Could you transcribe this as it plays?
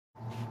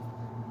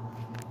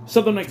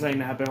So the next thing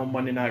that happened on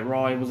Monday Night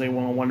Raw, it was a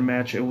one-on-one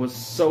match. It was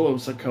Solo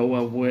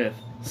Sikoa with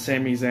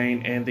Sami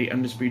Zayn and the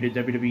Undisputed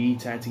WWE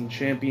Tag Team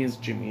Champions,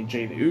 Jimmy and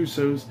Jay the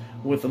Usos,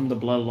 with them, the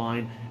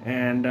Bloodline.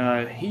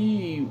 And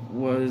he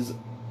was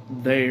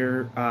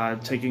there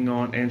taking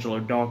on Angelo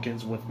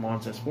Dawkins with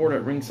Montez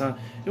at ringside.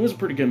 It was a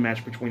pretty good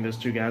match between those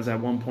two guys. At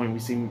one point, we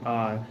see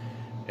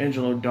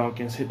Angelo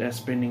Dawkins hit that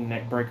spinning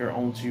neck breaker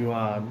onto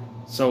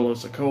Solo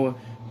Sikoa,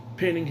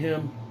 pinning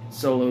him.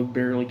 Solo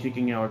barely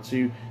kicking out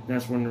too. And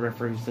that's when the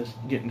referee was just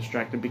getting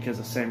distracted because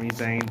of Sami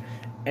Zayn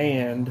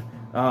and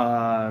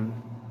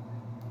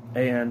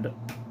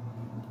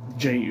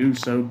Jay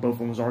Uso. Both of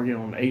them was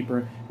arguing on the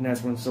apron, and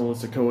that's when Solo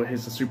Sikoa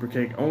hits a super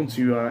kick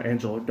onto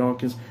Angelo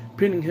Dawkins,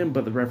 pinning him.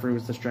 But the referee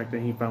was distracted.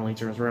 And he finally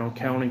turns around,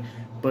 counting,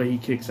 but he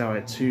kicks out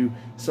at 2.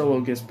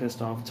 Solo gets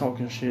pissed off,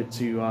 talking shit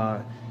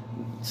to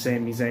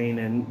Sami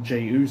Zayn and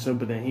Jay Uso,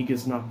 but then he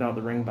gets knocked out of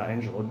the ring by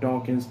Angelo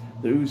Dawkins.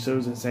 The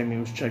Usos and Sami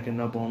was checking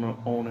up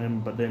on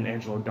him, but then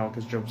Angelo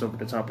Dawkins jumps over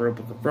the top rope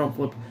with a front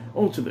flip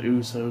onto the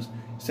Usos.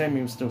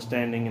 Sami was still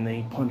standing, and then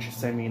he punches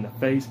Sami in the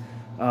face.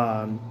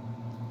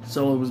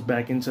 Solo was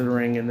back into the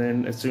ring, and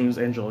then as soon as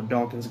Angelo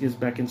Dawkins gets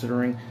back into the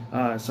ring,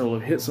 Solo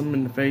hits him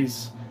in the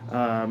face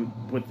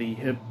with the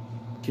hip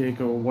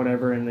kick or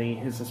whatever, and then he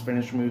hits his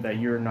finish move, that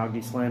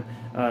Uranagi slam,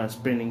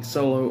 spinning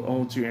Solo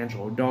onto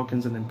Angelo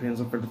Dawkins, and then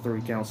pins him for the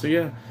 3 count. So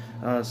yeah,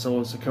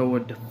 Solo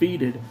Sikoa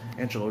defeated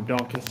Angelo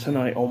Dawkins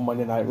tonight on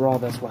Monday Night Raw.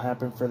 That's what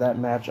happened for that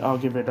match. I'll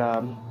give it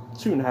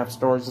 2.5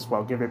 stars as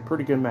well. I'll give it a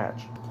pretty good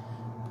match.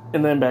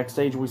 And then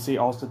backstage, we see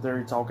Austin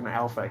Theory talking to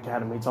Alpha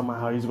Academy, talking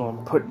about how he's going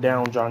to put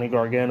down Johnny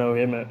Gargano,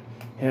 him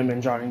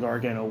and Johnny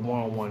Gargano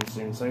one-on-one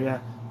soon. So yeah,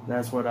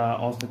 that's what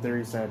Austin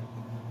Theory said.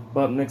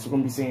 But next we're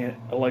going to be seeing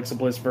Alexa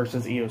Bliss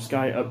versus Io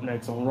Sky up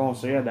next on Raw.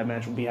 So yeah, that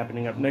match will be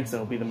happening up next.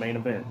 That'll be the main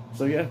event.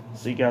 So yeah,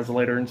 see you guys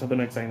later until the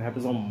next thing that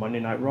happens on Monday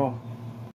Night Raw.